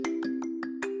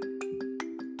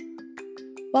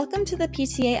Welcome to the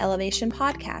PTA Elevation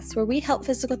Podcast, where we help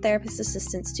physical therapist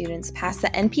assistant students pass the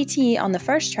NPTE on the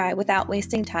first try without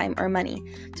wasting time or money.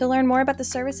 To learn more about the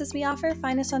services we offer,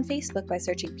 find us on Facebook by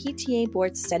searching PTA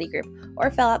Board Study Group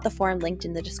or fill out the form linked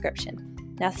in the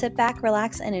description. Now sit back,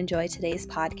 relax, and enjoy today's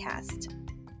podcast.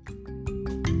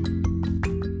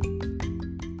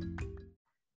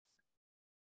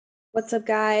 What's up,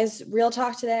 guys? Real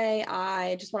talk today.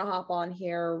 I just want to hop on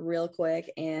here real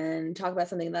quick and talk about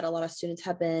something that a lot of students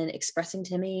have been expressing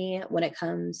to me when it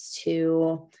comes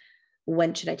to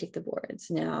when should I take the boards.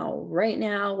 Now, right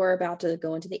now, we're about to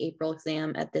go into the April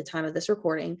exam at the time of this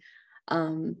recording.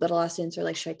 But a lot of students are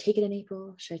like, should I take it in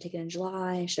April? Should I take it in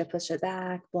July? Should I push it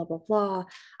back? Blah, blah, blah.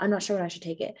 I'm not sure when I should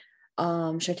take it.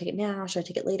 Should I take it now? Should I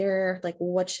take it later? Like,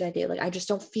 what should I do? Like, I just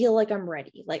don't feel like I'm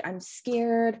ready. Like, I'm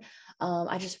scared.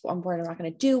 I'm worried I'm not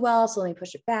going to do well. So let me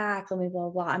push it back. Let me blah,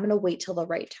 blah, blah. I'm going to wait till the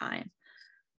right time.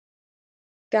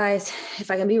 Guys, if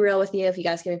I can be real with you, if you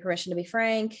guys give me permission to be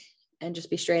frank and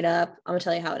just be straight up, I'm going to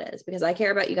tell you how it is because I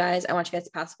care about you guys. I want you guys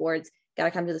to pass boards. Got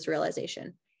to come to this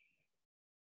realization.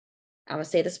 I'm going to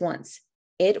say this once.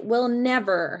 It will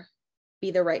never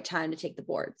be the right time to take the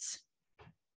boards.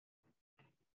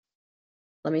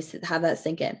 Let me have that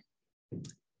sink in.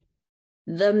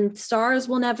 The stars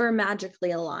will never magically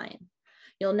align.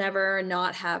 You'll never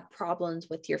not have problems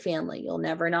with your family. You'll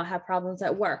never not have problems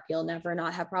at work. You'll never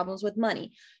not have problems with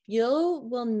money. You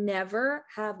will never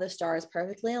have the stars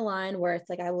perfectly aligned where it's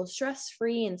like, I will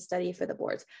stress-free and study for the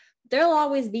boards. There'll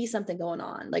always be something going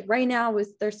on. Like right now,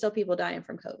 there's still people dying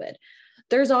from COVID.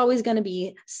 There's always going to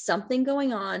be something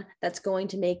going on that's going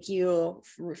to make you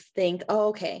think, oh,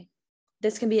 okay,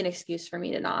 this can be an excuse for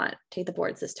me to not take the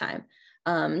boards this time.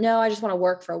 No, I just want to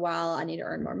work for a while. I need to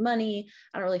earn more money.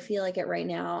 I don't really feel like it right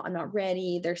now. I'm not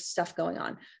ready. There's stuff going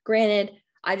on. Granted,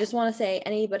 I just want to say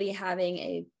anybody having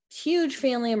a huge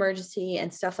family emergency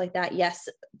and stuff like that, yes,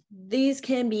 these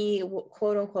can be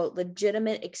quote unquote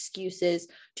legitimate excuses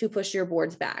to push your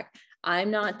boards back.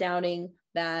 I'm not doubting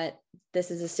that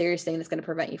this is a serious thing that's going to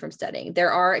prevent you from studying.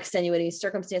 There are extenuating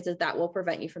circumstances that will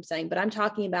prevent you from studying, but I'm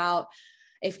talking about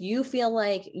if you feel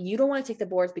like you don't want to take the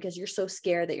boards because you're so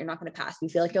scared that you're not going to pass, you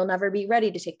feel like you'll never be ready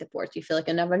to take the boards, you feel like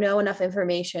you'll never know enough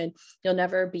information, you'll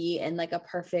never be in like a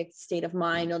perfect state of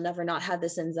mind, you'll never not have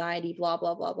this anxiety, blah,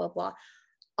 blah, blah, blah, blah.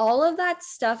 All of that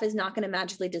stuff is not going to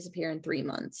magically disappear in 3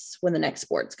 months when the next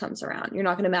sports comes around. You're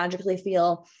not going to magically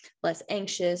feel less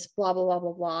anxious, blah, blah, blah,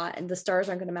 blah, blah. And the stars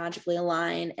aren't going to magically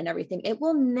align and everything. It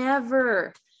will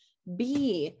never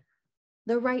be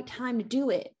the right time to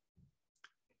do it.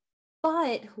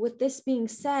 But with this being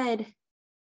said,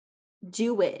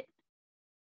 do it.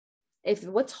 If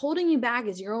what's holding you back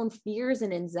is your own fears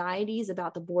and anxieties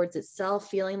about the boards itself,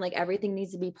 feeling like everything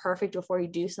needs to be perfect before you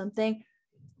do something,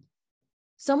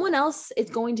 someone else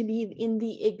is going to be in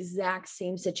the exact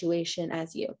same situation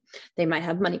as you. They might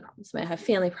have money problems, they might have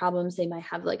family problems, they might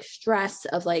have like stress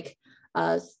of like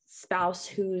a spouse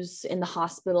who's in the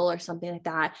hospital or something like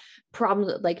that,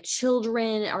 problems like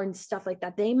children or and stuff like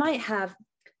that. They might have.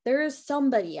 There is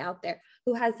somebody out there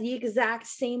who has the exact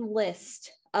same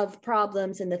list of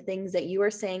problems and the things that you are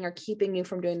saying are keeping you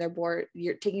from doing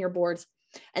you're taking your boards.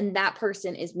 And that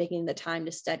person is making the time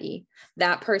to study.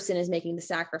 That person is making the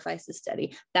sacrifice to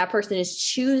study. That person is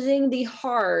choosing the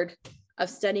hard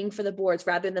of studying for the boards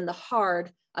rather than the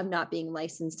hard of not being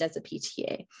licensed as a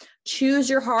PTA. Choose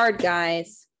your hard,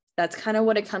 guys. That's kind of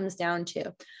what it comes down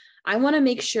to. I want to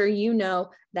make sure you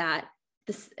know that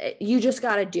you just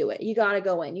got to do it. You got to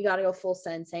go in. You got to go full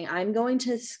send saying, I'm going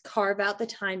to carve out the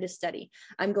time to study.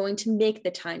 I'm going to make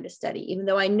the time to study. Even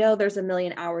though I know there's a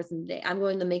million hours in the day, I'm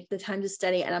going to make the time to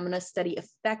study and I'm going to study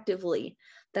effectively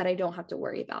that I don't have to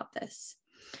worry about this.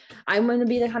 I'm going to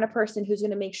be the kind of person who's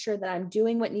going to make sure that I'm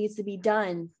doing what needs to be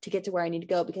done to get to where I need to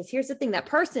go. Because here's the thing, that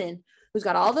person who's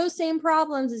got all those same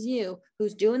problems as you,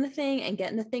 who's doing the thing and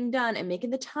getting the thing done and making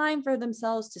the time for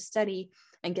themselves to study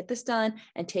and get this done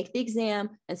and take the exam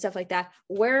and stuff like that.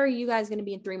 Where are you guys going to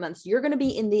be in 3 months? You're going to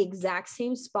be in the exact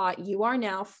same spot you are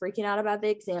now, freaking out about the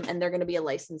exam, and they're going to be a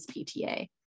licensed PTA.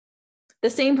 The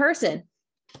same person.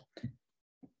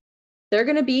 They're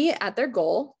going to be at their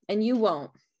goal and you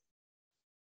won't.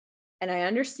 And I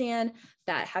understand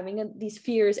that having these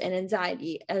fears and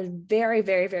anxiety is very,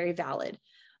 very, very valid,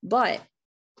 but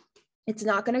it's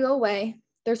not going to go away.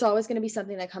 There's always going to be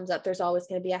something that comes up. There's always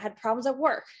going to be, I had problems at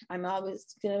work. I'm always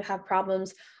going to have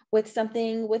problems with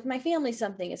something with my family.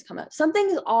 Something has come up. Something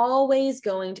is always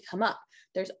going to come up.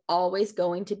 There's always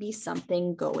going to be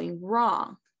something going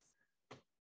wrong.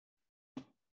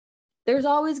 There's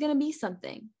always going to be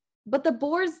something, but the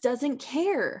boards doesn't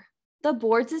care. The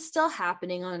boards is still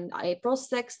happening on April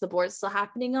 6th. The board's still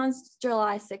happening on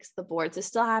July 6th. The boards is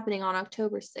still happening on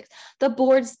October 6th. The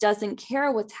boards doesn't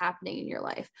care what's happening in your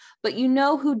life, but you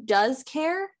know who does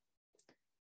care?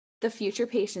 The future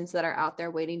patients that are out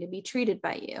there waiting to be treated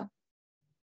by you.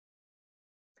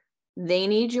 They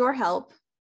need your help.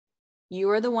 You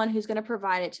are the one who's going to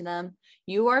provide it to them.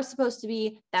 You are supposed to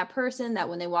be that person that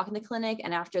when they walk in the clinic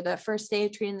and after the first day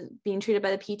of being treated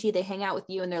by the PT, they hang out with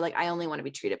you and they're like, I only want to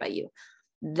be treated by you.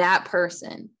 That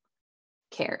person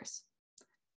cares.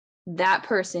 That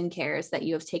person cares that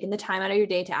you have taken the time out of your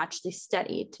day to actually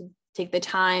study, to take the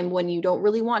time when you don't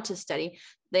really want to study.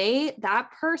 That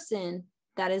person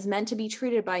that is meant to be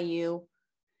treated by you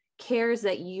cares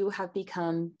that you have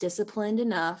become disciplined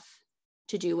enough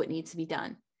to do what needs to be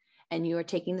done. And you are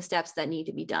taking the steps that need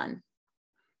to be done.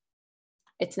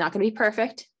 It's not going to be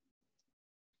perfect.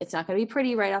 It's not going to be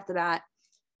pretty right off the bat.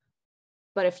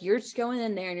 But if you're just going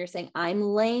in there and you're saying, I'm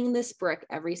laying this brick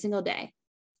every single day.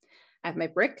 I have my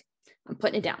brick, I'm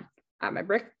putting it down. I have my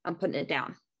brick, I'm putting it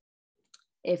down.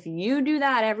 If you do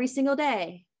that every single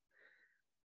day,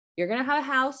 you're going to have a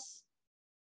house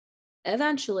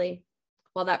eventually,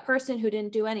 while that person who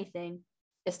didn't do anything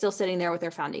is still sitting there with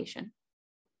their foundation.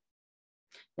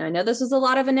 Now, I know this was a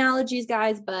lot of analogies,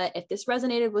 guys, but if this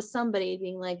resonated with somebody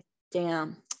being like,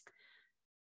 damn,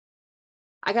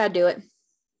 I got to do it.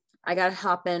 I got to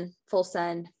hop in, full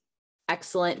send.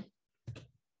 Excellent.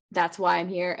 That's why I'm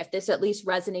here. If this at least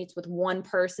resonates with one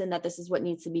person that this is what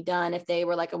needs to be done, if they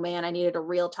were like, oh man, I needed a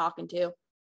real talking to,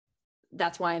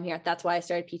 that's why I'm here. That's why I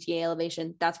started PTA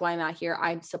Elevation. That's why I'm out here.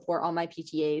 I support all my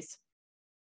PTAs.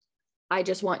 I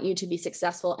just want you to be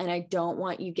successful. And I don't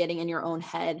want you getting in your own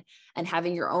head and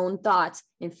having your own thoughts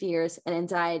and fears and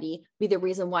anxiety be the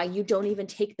reason why you don't even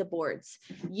take the boards.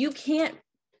 You can't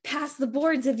pass the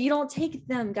boards if you don't take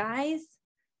them, guys.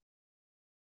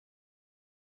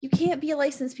 You can't be a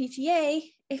licensed PTA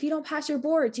if you don't pass your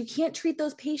boards. You can't treat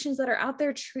those patients that are out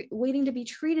there waiting to be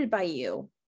treated by you,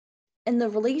 and the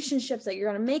relationships that you're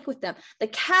going to make with them, the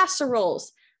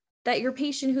casseroles that your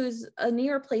patient who's a knee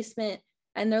replacement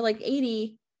and they're like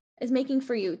 80 is making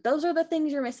for you. Those are the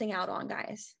things you're missing out on,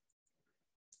 guys.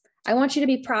 I want you to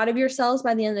be proud of yourselves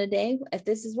by the end of the day. If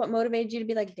this is what motivated you to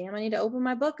be like, damn, I need to open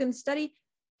my book and study,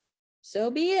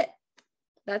 so be it.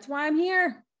 That's why I'm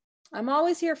here. I'm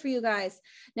always here for you guys.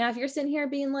 Now, if you're sitting here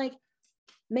being like,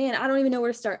 man, I don't even know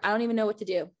where to start. I don't even know what to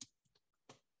do.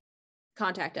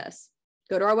 Contact us.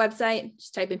 Go to our website.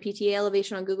 Just type in PTA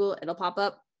Elevation on Google. It'll pop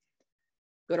up.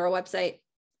 Go to our website.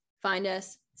 Find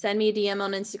us. Send me a DM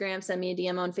on Instagram. Send me a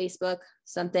DM on Facebook.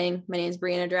 Something. My name is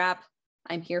Brianna Drapp.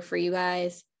 I'm here for you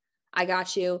guys. I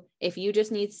got you. If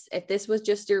this was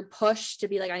just your push to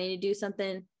be like, I need to do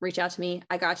something, reach out to me.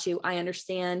 I got you. I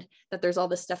understand that there's all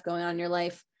this stuff going on in your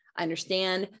life. I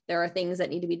understand there are things that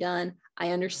need to be done.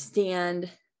 I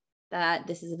understand that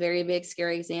this is a very big,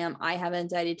 scary exam. I have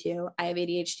anxiety too. I have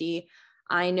ADHD.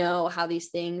 I know how these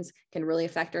things can really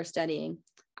affect our studying.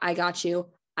 I got you.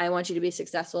 I want you to be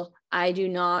successful. I do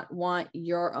not want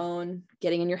your own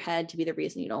getting in your head to be the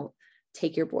reason you don't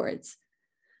take your boards.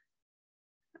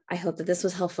 I hope that this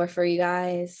was helpful for you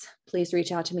guys. Please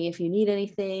reach out to me if you need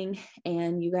anything,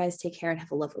 and you guys take care and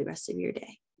have a lovely rest of your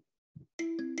day.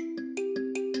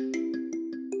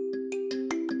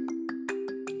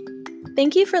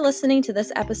 Thank you for listening to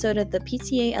this episode of the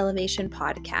PTA Elevation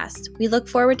podcast. We look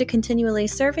forward to continually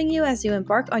serving you as you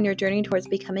embark on your journey towards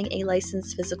becoming a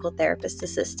licensed physical therapist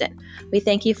assistant. We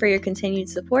thank you for your continued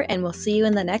support, and we'll see you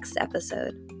in the next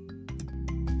episode.